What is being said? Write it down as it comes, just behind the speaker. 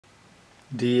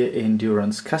Dear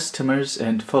Endurance customers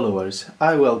and followers,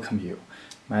 I welcome you.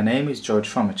 My name is George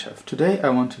Fomichev. Today I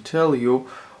want to tell you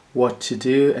what to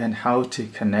do and how to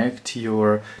connect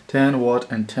your 10 watt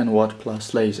and 10 watt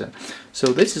plus laser.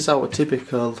 So this is our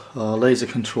typical laser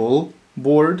control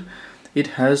board.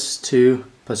 It has two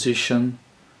position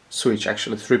switch,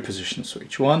 actually three position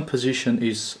switch. One position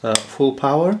is full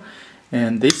power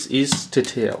and this is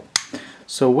TTL.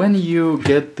 So when you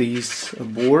get this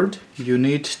board, you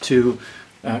need to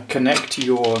connect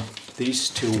these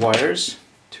two wires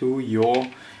to your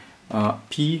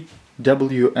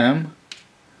PWM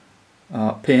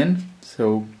pin.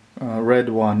 So red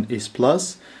one is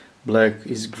plus, black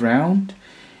is ground,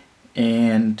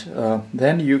 and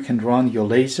then you can run your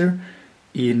laser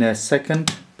in a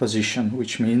second position,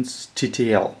 which means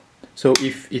TTL. So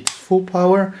if it's full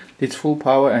power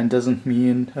and doesn't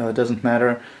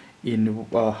matter in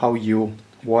how you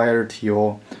wired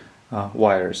your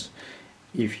wires.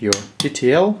 If you're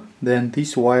TTL, then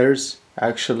these wires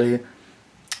actually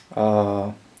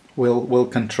will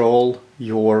control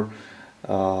your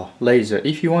laser.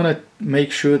 If you want to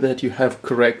make sure that you have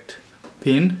correct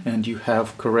pin and you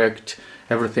have correct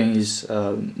everything is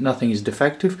nothing is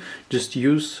defective, just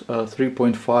use a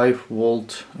 3.5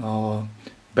 volt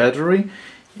battery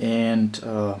and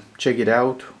check it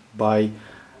out by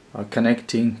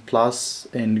connecting plus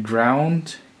and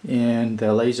ground, and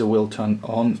the laser will turn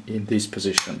on in this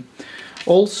position.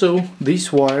 Also,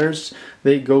 these wires,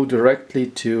 they go directly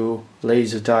to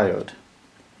laser diode,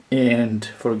 and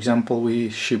for example we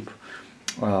ship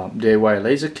DIY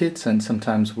laser kits, and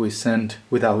sometimes we send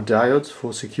without diodes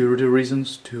for security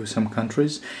reasons to some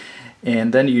countries,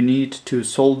 and then you need to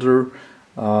solder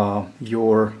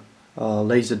your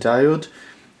laser diode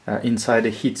inside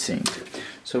a heatsink.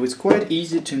 So it's quite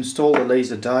easy to install a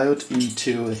laser diode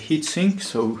into a heatsink.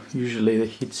 So usually the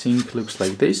heatsink looks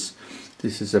like this.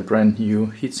 This is a brand new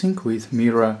heatsink with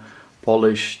mirror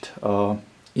polished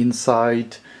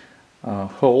inside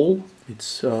hole.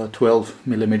 It's 12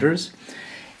 millimeters,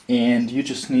 and you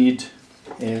just need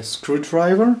a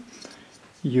screwdriver.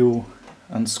 You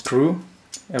unscrew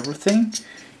everything.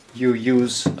 You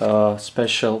use a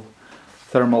special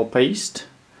thermal paste.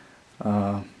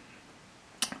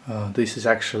 This is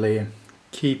actually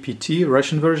KPT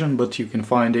Russian version, but you can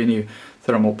find any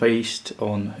thermal paste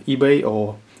on eBay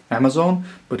or Amazon,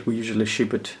 but we usually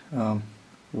ship it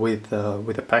with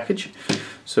a package.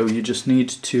 So you just need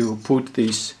to put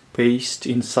this paste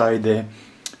inside the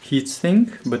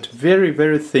heatsink, but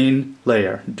very thin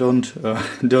layer. Don't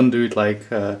do it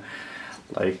like a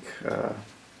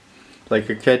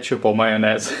ketchup or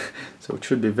mayonnaise. So it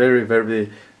should be very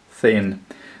thin.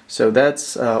 So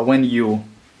that's when you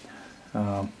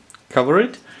cover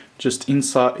it, just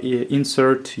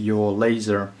insert your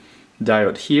laser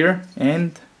diode here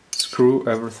and screw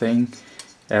everything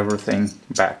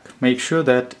back. Make sure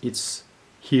that it's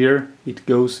here, it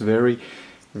goes very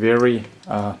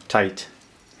tight.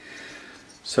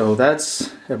 So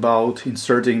that's about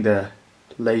inserting the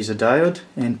laser diode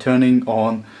and turning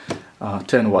on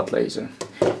 10 watt laser.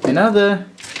 Another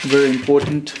very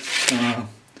important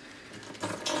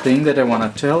thing that I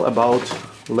want to tell about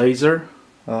laser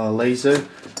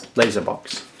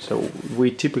box. So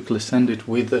we typically send it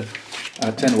with a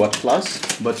 10 watt plus,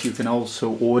 but you can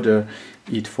also order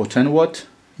it for 10 watt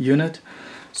unit.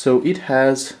 So it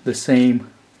has the same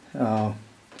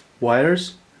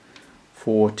wires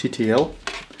for TTL,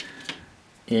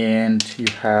 and you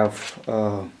have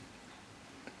a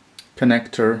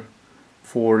connector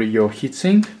for your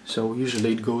heatsink. So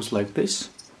usually it goes like this.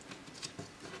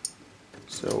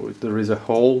 So there is a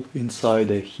hole inside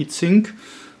the heatsink,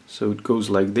 so it goes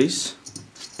like this.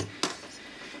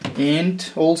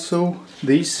 And also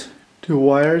these two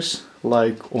wires,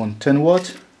 like on 10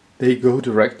 watt, they go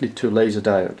directly to laser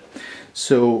diode.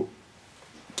 So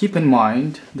keep in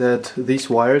mind that these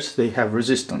wires, they have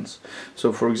resistance.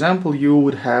 So for example, you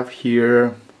would have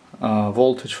here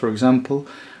voltage, for example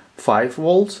 5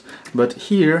 volts, but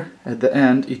here at the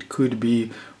end it could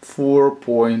be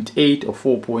 4.8 or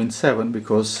 4.7,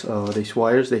 because these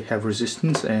wires, they have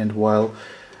resistance, and while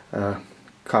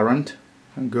current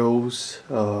goes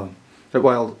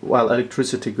while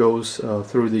electricity goes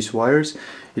through these wires,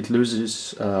 it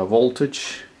loses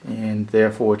voltage, and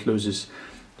therefore it loses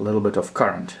a little bit of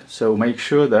current. So make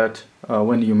sure that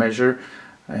when you measure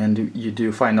and you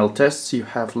do final tests, you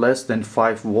have less than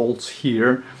 5 volts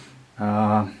here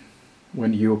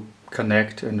when you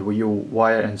connect and you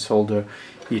wire and solder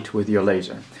it with your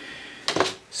laser.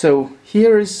 So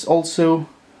here is also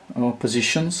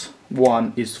positions.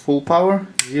 1 is full power,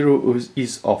 0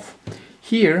 is off.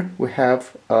 Here we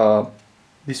have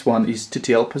this one is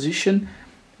TTL position,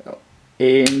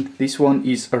 and this one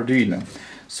is Arduino.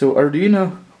 So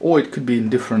Arduino, or it could be in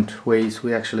different ways,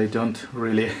 we actually don't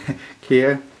really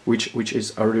care which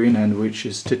is Arduino and which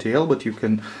is TTL, but you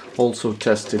can also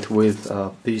test it with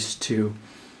these two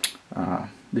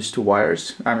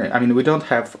wires. I mean we don't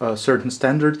have certain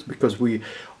standards, because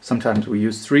sometimes we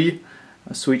use 3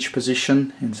 switch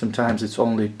position and sometimes it's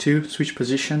only 2 switch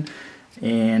position,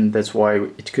 and that's why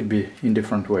it could be in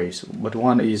different ways. But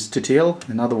one is TTL,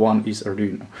 another one is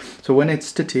Arduino. So when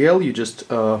it's TTL, you just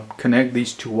connect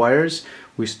these 2 wires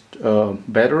with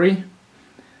battery,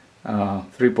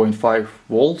 3.5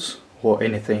 volts or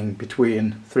anything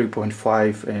between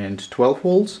 3.5 and 12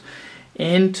 volts,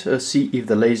 and see if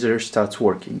the laser starts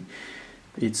working.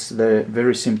 It's the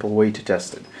very simple way to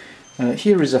test it.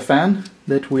 Here is a fan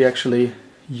that we actually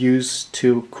use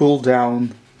to cool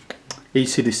down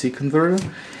AC/DC converter,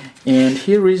 and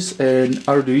here is an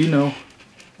Arduino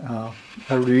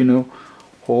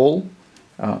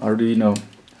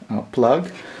plug.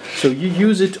 So you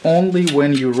use it only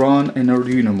when you run an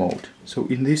Arduino mode. So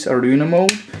in this Arduino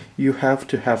mode, you have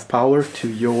to have power to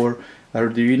your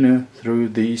Arduino through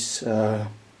this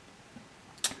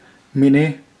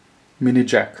mini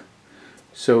jack.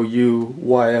 So you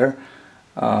wire,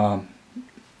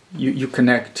 you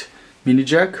connect mini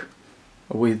jack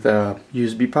with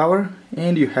USB power,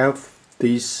 and you have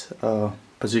this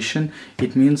position.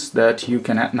 It means that you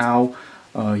can now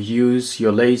use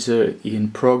your laser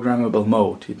in programmable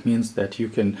mode. It means that you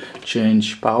can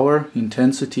change power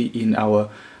intensity in our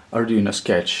Arduino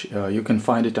sketch. You can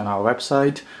find it on our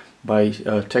website by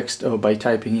text or by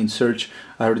typing in search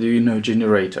Arduino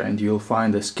generator, and you'll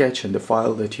find the sketch and the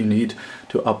file that you need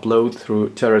to upload through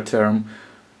TerraTerm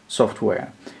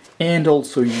software. And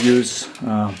also use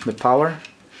the power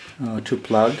to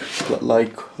plug,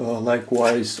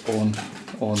 likewise on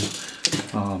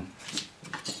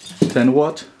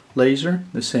 10-watt laser,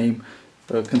 the same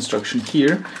construction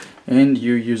here, and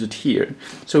you use it here.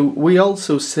 So we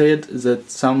also said that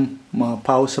some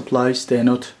power supplies, they're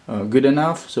not good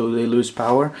enough, so they lose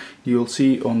power. You'll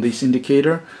see on this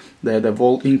indicator that the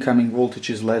incoming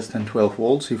voltage is less than 12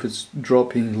 volts. If it's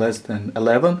dropping less than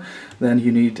 11, then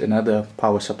you need another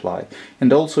power supply.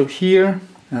 And also here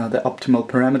the optimal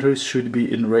parameters should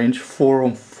be in range 4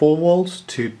 volts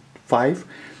to 5,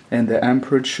 and the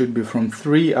amperage should be from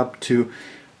 3 up to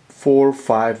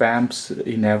 4-5 amps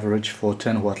in average for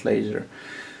 10-watt laser.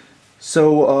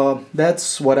 So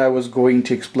that's what I was going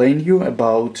to explain you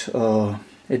about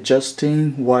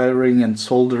adjusting, wiring and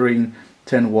soldering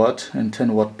 10-watt and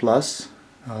 10-watt plus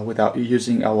without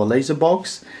using our laser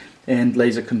box and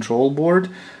laser control board.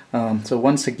 So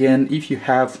once again, if you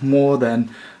have more than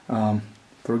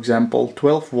for example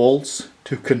 12 volts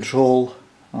to control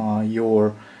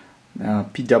your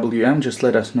PWM, just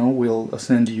let us know. We'll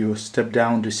send you a step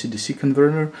down DC-DC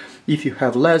converter. If you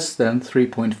have less than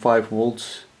 3.5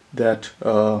 volts that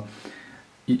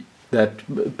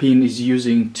pin is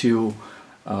using to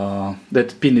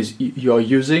you are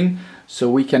using, so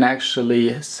we can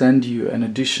actually send you an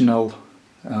additional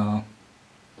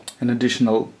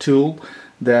tool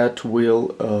that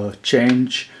will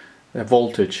change the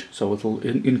voltage. So it will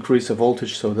increase the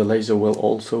voltage, so the laser will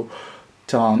also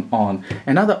turn on.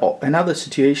 Another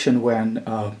situation when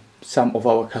some of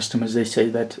our customers, they say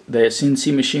that their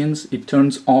CNC machines, it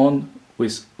turns on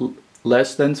with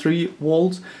less than 3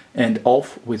 volts and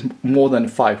off with more than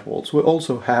 5 volts. We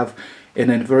also have an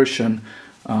inversion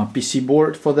PC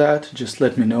board for that. Just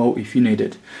let me know if you need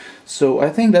it. So I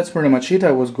think that's pretty much it.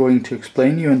 I was going to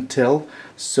explain you and tell.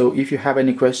 So if you have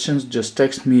any questions, just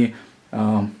text me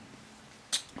 +7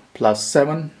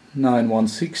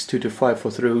 916 225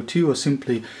 4302, or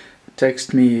simply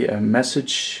text me a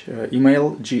message,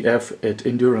 email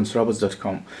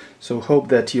gf@endurancerobots.com. So hope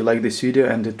that you like this video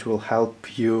and it will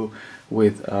help you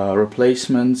with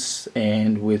replacements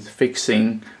and with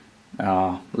fixing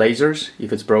lasers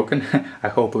if it's broken. I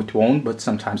hope it won't, but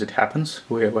sometimes it happens.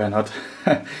 We're not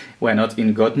we're not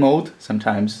in God mode.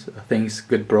 Sometimes things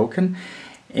get broken.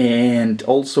 And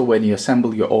also when you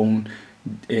assemble your own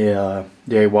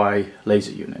DIY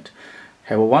laser unit.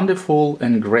 Have a wonderful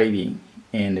engraving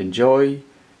and enjoy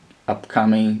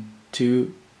upcoming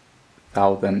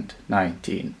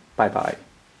 2019. Bye bye.